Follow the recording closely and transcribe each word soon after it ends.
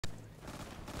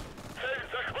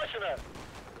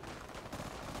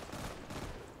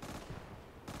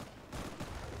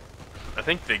I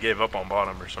think they gave up on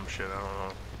bottom or some shit, I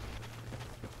don't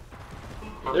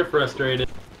know. They're frustrated.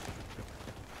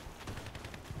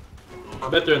 I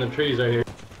bet they're in the trees right here.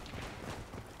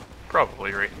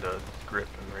 Probably right into grip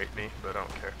and rape me, but I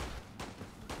don't care.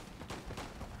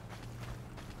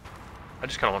 I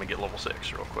just kinda wanna get level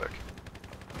 6 real quick.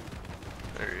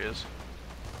 There he is.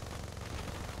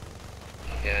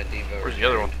 Yeah, Devo. Where's the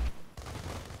other one?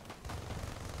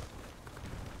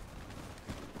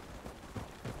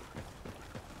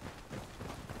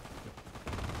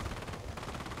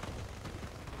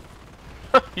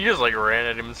 You just like ran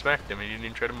at him and smacked him and you didn't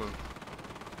even try to move.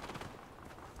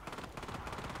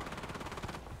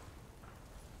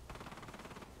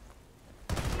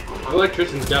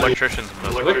 Electrician's down here.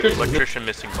 Electrician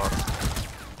missing bottom.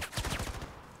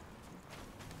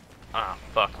 Ah,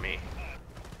 fuck me.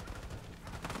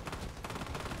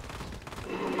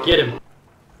 Get him.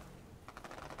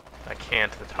 I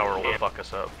can't, the tower will fuck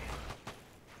us up.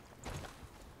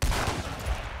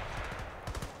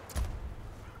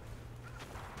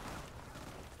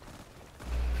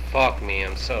 Fuck me,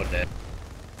 I'm so dead.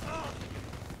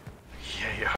 Yeah.